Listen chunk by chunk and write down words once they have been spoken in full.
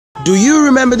Do you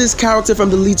remember this character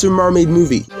from the Little Mermaid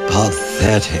movie?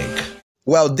 Pathetic.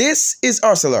 Well, this is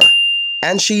Ursula,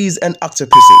 and she's an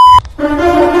octopusy.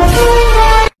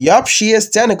 Yup, she has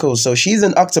tentacles, so she's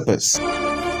an octopus.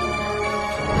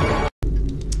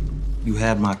 You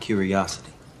had my curiosity,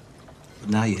 but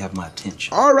now you have my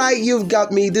attention. Alright, you've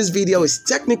got me. This video is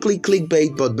technically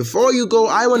clickbait, but before you go,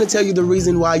 I want to tell you the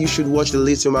reason why you should watch the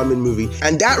Little Mermaid movie.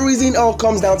 And that reason all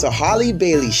comes down to Halle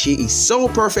Bailey. She is so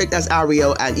perfect as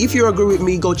Ariel, and if you agree with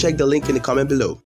me, go check the link in the comment below.